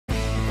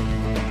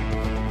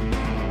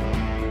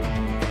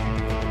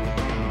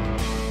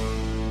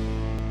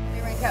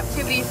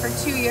activity for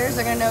 2 years,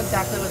 they're going to know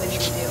exactly what they need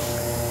to do.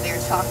 They're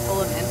chock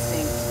full of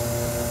instinct.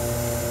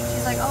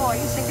 She's like, oh, are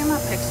you taking my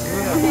picture?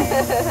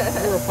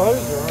 You're a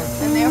poser, aren't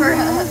you? And they were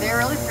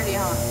really pretty,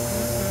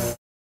 huh?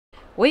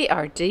 We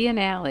are Dee and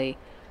Allie.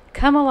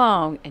 Come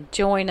along and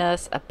join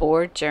us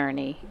aboard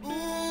Journey.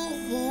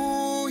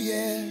 Ooh,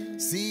 yeah,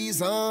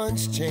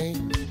 seasons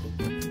change.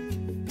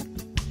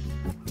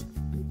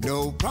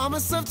 No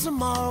promise of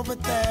tomorrow,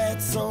 but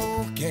that's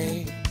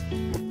okay.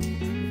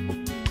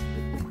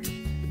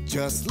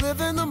 Just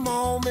live in the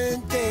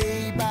moment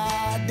day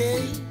by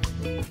day.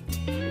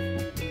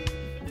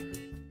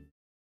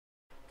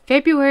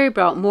 February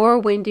brought more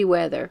windy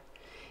weather.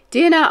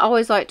 Dee and I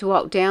always like to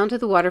walk down to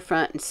the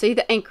waterfront and see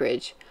the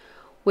anchorage,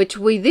 which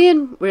we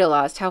then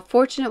realized how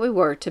fortunate we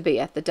were to be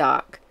at the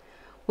dock.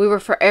 We were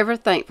forever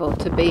thankful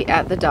to be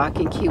at the dock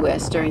in Key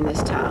West during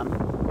this time.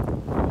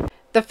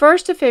 The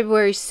 1st of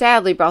February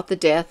sadly brought the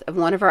death of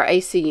one of our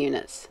AC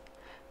units,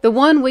 the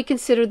one we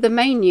considered the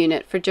main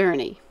unit for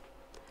Journey.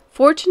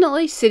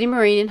 Fortunately, City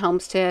Marine in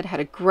Homestead had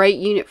a great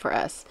unit for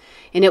us,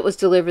 and it was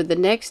delivered the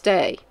next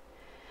day.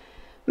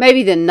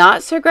 Maybe the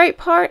not so great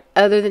part,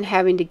 other than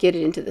having to get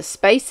it into the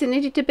space it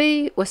needed to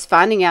be, was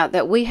finding out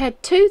that we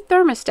had 2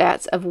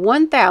 thermostats of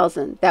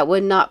 1000 that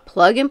would not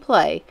plug and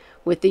play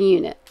with the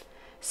unit.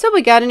 So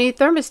we got a new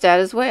thermostat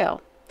as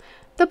well.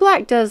 The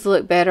black does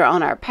look better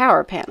on our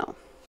power panel.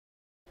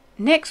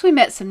 Next we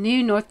met some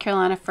new North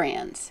Carolina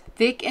friends,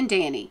 Vic and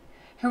Danny,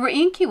 who were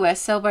in Key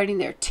West celebrating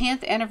their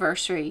 10th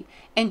anniversary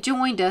and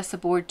joined us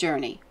aboard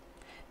Journey.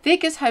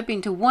 Vic is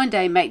hoping to one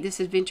day make this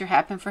adventure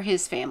happen for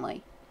his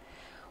family.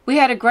 We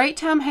had a great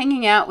time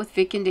hanging out with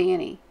Vic and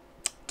Danny.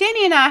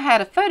 Danny and I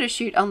had a photo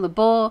shoot on the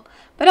bull,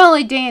 but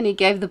only Danny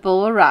gave the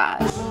bull a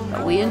ride.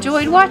 But we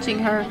enjoyed watching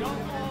her.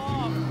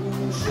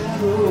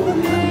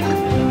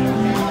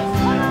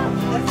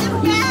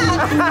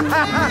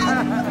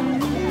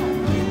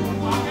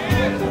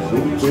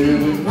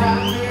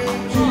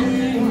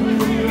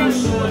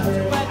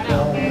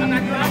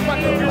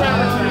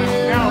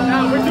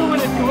 We're doing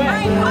it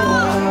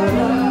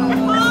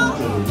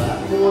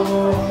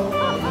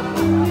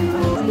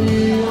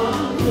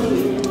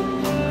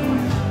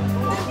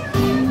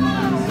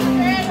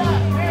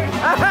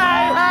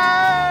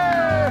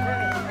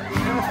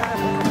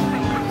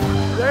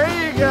There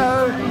you go.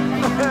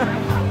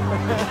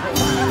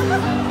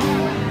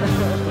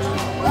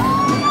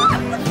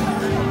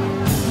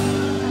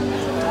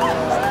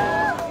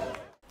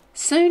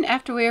 Soon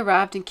after we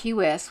arrived in Key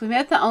West, we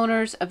met the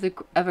owners of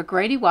a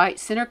Grady White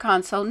center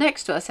console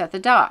next to us at the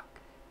dock,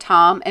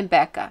 Tom and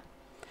Becca.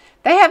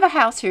 They have a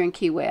house here in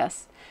Key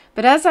West,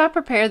 but as I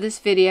prepare this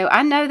video,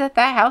 I know that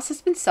house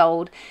has been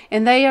sold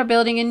and they are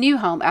building a new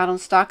home out on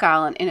Stock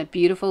Island in a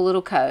beautiful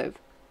little cove.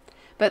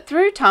 But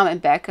through Tom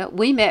and Becca,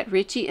 we met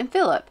Richie and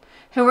Philip,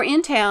 who were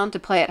in town to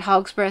play at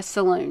Hog's Breath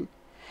Saloon.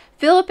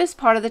 Philip is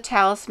part of the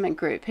Talisman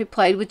group who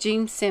played with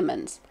Gene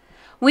Simmons.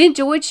 We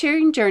enjoyed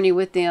sharing Journey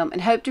with them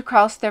and hope to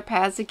cross their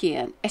paths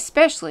again,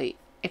 especially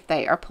if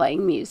they are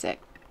playing music.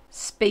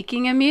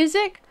 Speaking of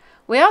music,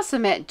 we also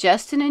met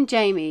Justin and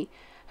Jamie,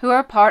 who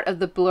are part of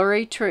the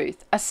Blurry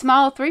Truth, a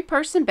small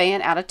 3-person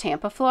band out of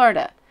Tampa,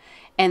 Florida,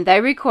 and they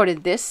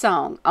recorded this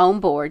song on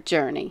board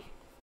Journey.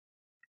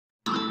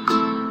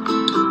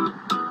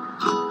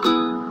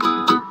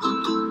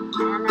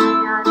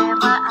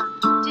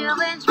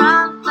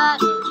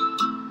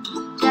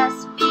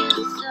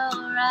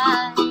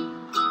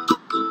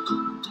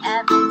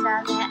 Every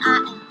time that I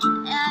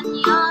am in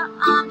your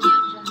arms, you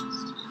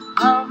just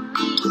hold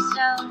me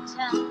so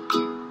tight.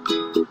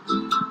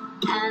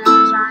 And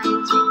I'm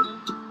trying to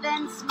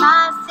convince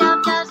myself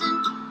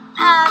doesn't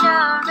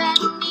matter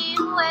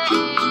anyway.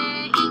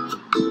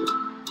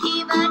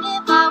 Even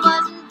if I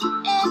wasn't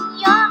in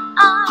your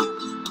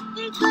arms,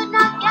 you could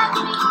not get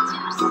me to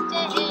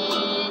stay.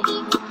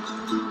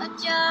 But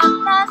you're a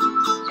pleasant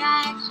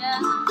distraction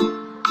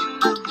to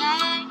my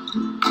pain.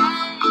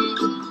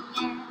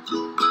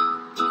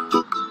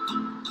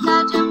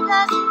 Such a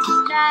pleasant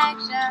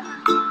distraction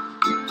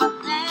to my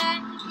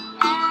pain.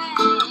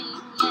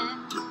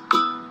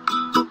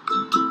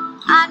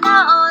 I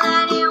know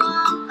that it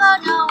won't go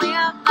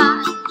nowhere,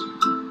 but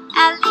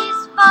at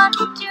least for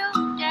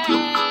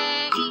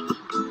today,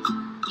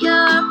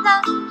 you're a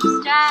pleasant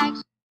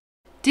distraction.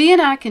 Dee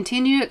and I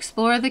continue to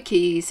explore the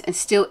Keys and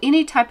steal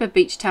any type of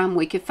beach time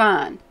we could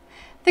find.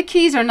 The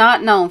Keys are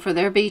not known for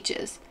their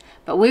beaches,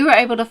 but we were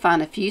able to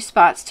find a few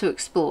spots to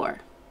explore.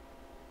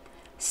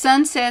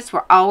 Sunsets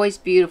were always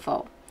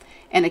beautiful,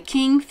 and a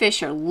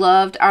kingfisher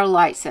loved our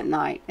lights at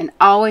night and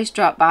always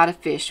dropped by to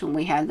fish when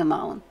we had them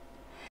on.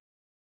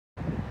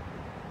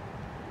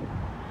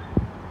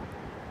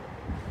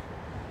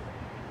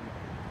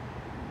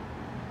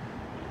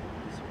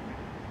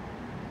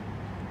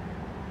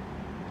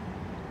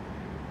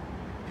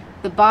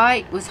 The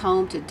Bight was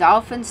home to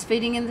dolphins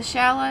feeding in the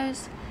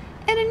shallows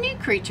and a new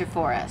creature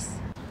for us.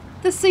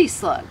 The sea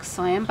slug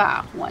swam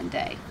by one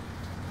day.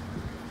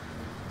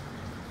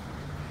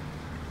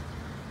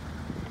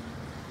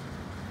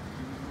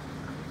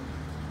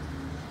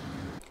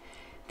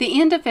 The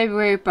end of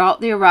February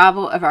brought the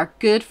arrival of our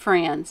good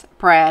friends,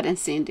 Brad and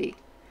Cindy.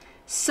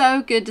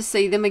 So good to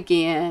see them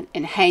again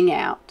and hang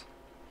out.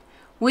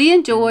 We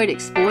enjoyed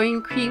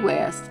exploring Key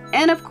West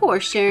and, of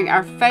course, sharing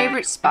our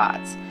favorite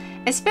spots,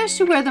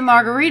 especially where the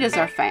margaritas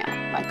are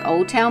found, like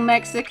Old Town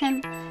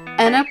Mexican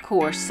and, of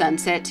course,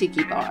 Sunset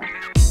Tiki Bar.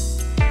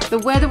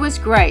 The weather was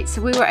great,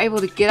 so we were able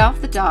to get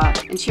off the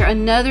dock and share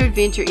another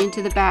adventure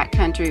into the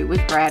backcountry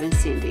with Brad and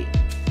Cindy.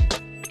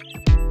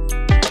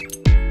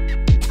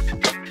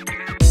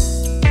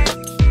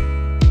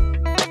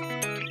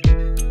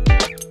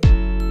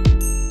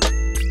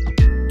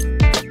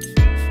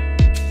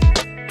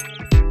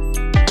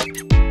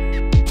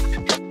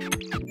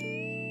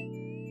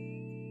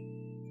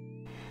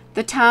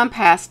 The time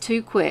passed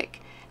too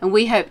quick, and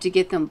we hope to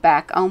get them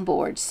back on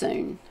board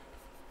soon.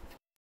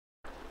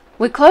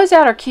 We close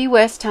out our Key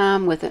West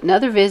time with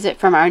another visit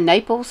from our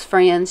Naples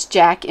friends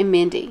Jack and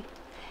Mindy,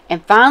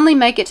 and finally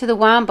make it to the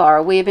wine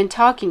bar we have been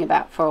talking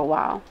about for a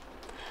while.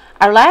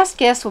 Our last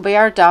guest will be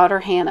our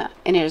daughter Hannah,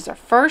 and it is her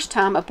first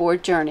time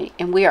aboard Journey,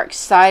 and we are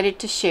excited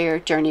to share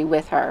Journey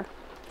with her.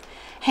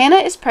 Hannah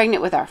is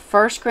pregnant with our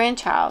first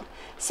grandchild,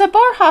 so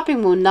bar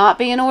hopping will not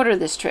be in order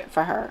this trip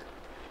for her.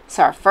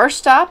 So our first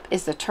stop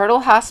is the Turtle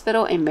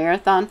Hospital in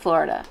Marathon,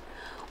 Florida,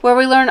 where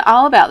we learn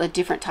all about the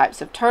different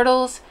types of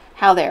turtles,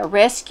 how they are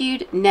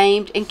rescued,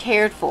 named, and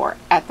cared for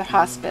at the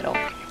hospital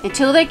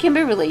until they can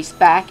be released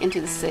back into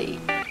the sea.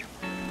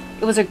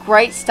 It was a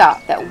great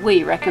stop that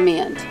we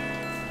recommend.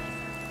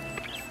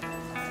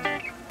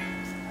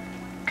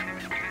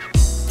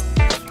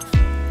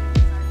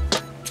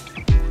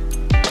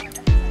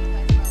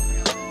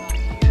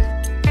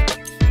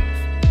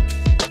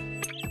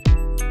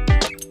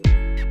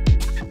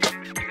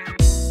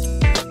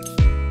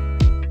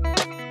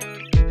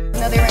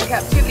 No, they were in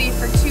captivity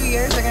for 2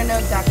 years. They're gonna know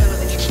exactly what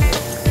they need to do.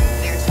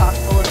 They're chock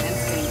full of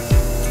instinct.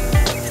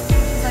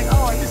 She's like,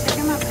 "Oh, are you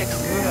taking my picture?"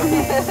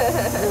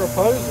 You're a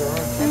poser,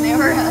 aren't you? And they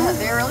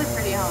were really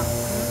pretty,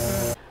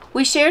 huh?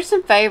 We shared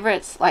some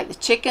favorites like the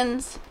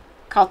chickens,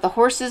 caught the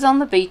horses on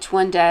the beach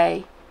one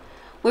day.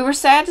 We were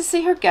sad to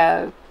see her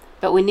go,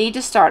 but we need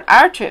to start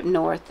our trip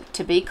north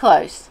to be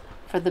close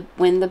for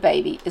when the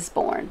baby is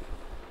born.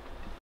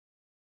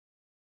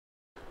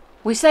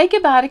 We say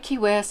goodbye to Key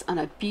West on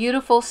a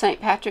beautiful St.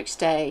 Patrick's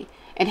Day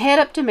and head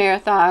up to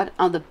Marathon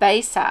on the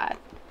bay side.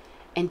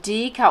 And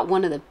Dee caught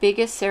one of the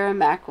biggest Sarah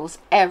mackerels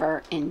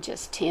ever in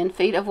just 10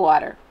 feet of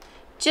water,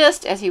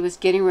 just as he was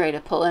getting ready to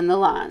pull in the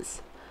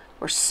lines.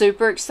 We're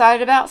super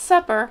excited about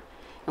supper,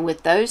 and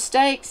with those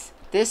steaks,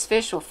 this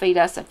fish will feed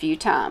us a few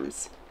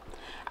times.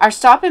 Our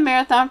stop in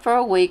Marathon for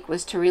a week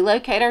was to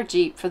relocate our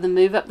Jeep for the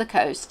move up the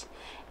coast,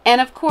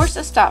 and of course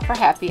a stop for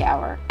happy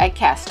hour at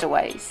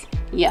Castaways.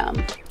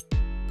 Yum.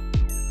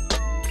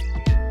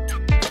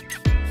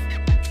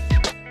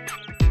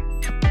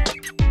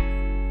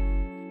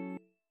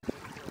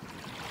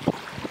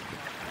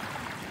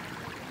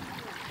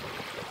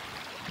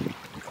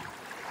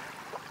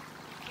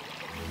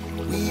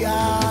 We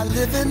are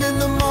living in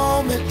the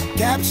moment,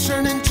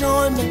 capturing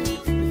enjoyment.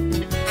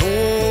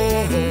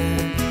 Oh,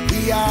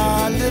 we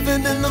are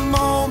living in the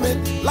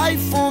moment, life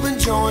full of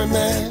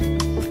enjoyment.